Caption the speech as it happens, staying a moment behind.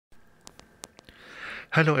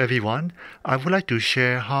Hello everyone, I would like to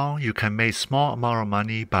share how you can make small amount of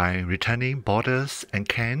money by returning bottles and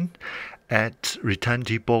cans at Return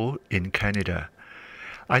Depot in Canada.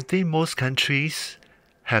 I think most countries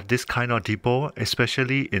have this kind of depot,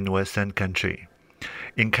 especially in Western country.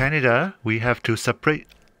 In Canada, we have to separate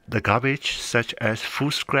the garbage such as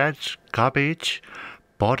food scratch, garbage,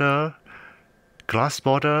 bottle, glass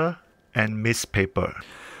bottle, and mixed paper.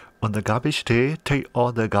 On the garbage day, take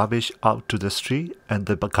all the garbage out to the street and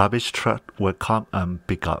the garbage truck will come and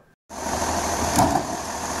pick up.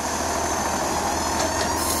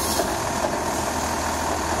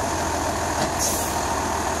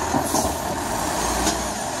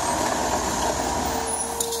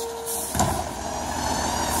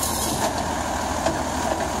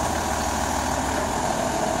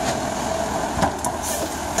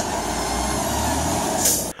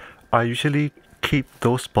 I usually keep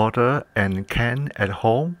those bottles and cans at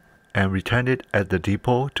home and return it at the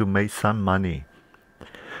depot to make some money.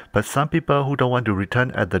 But some people who don't want to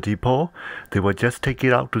return at the depot, they will just take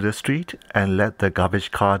it out to the street and let the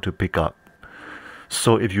garbage car to pick up.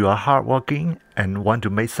 So if you are hardworking and want to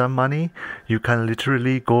make some money, you can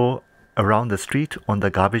literally go around the street on the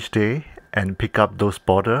garbage day and pick up those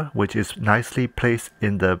bottles, which is nicely placed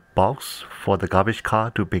in the box for the garbage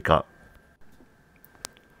car to pick up.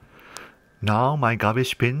 Now my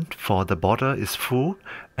garbage bin for the bottle is full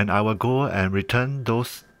and I will go and return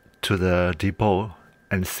those to the depot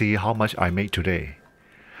and see how much I made today.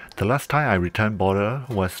 The last time I returned bottle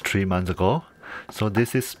was 3 months ago, so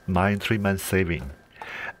this is my 3 months saving.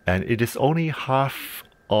 And it is only half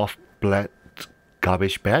of black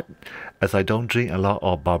garbage bag as I don't drink a lot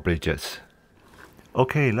of beverages.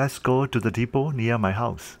 Okay, let's go to the depot near my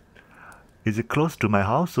house. Is it close to my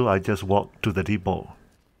house, so I just walk to the depot.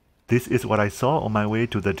 This is what I saw on my way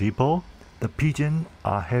to the depot. The pigeons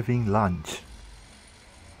are having lunch.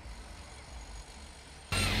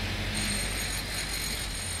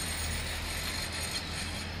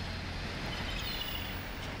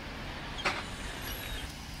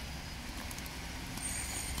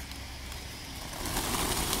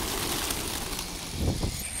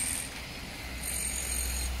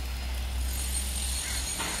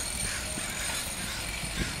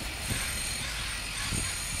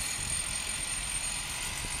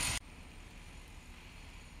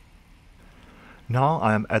 Now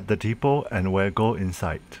I am at the depot and will go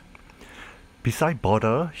inside. Beside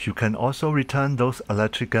bottle, you can also return those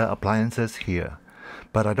electrical appliances here,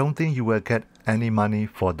 but I don't think you will get any money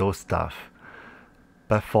for those stuff.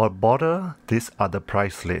 But for bottle, these are the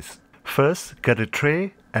price list. First, get a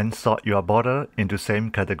tray and sort your bottle into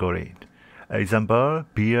same category. Example,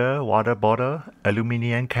 beer, water bottle,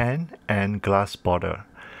 aluminum can, and glass bottle.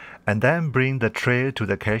 And then bring the tray to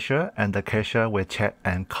the cashier and the cashier will check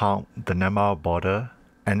and count the number of bottles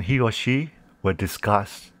and he or she will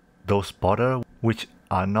discuss those bottles which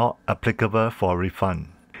are not applicable for refund.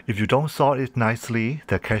 If you don't sort it nicely,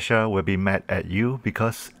 the cashier will be mad at you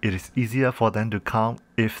because it is easier for them to count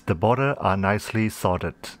if the bottles are nicely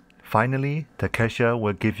sorted. Finally, the cashier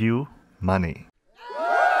will give you money.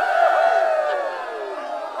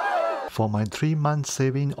 For my 3 months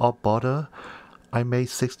saving of bottle, I made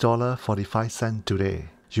 $6.45 today.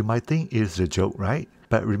 You might think it's a joke, right?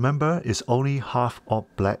 But remember, it's only half of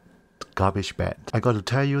black garbage bag. I got to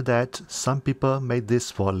tell you that some people make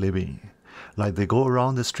this for a living. Like they go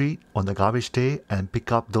around the street on the garbage day and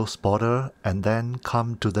pick up those bottles and then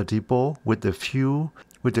come to the depot with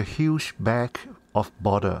a huge bag of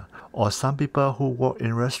bottle. Or some people who work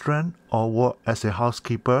in restaurant or work as a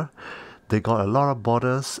housekeeper, they got a lot of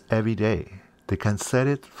bottles every day. They can sell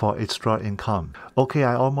it for extra income. Okay,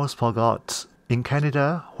 I almost forgot. In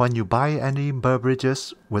Canada, when you buy any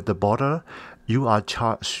beverages with the bottle, you are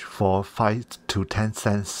charged for 5 to 10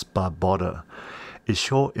 cents per bottle. It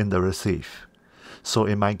shows in the receipt. So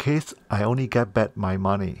in my case, I only get back my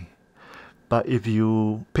money. But if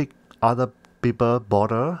you pick other people's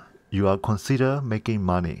bottle, you are considered making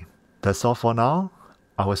money. That's all for now.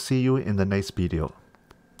 I will see you in the next video.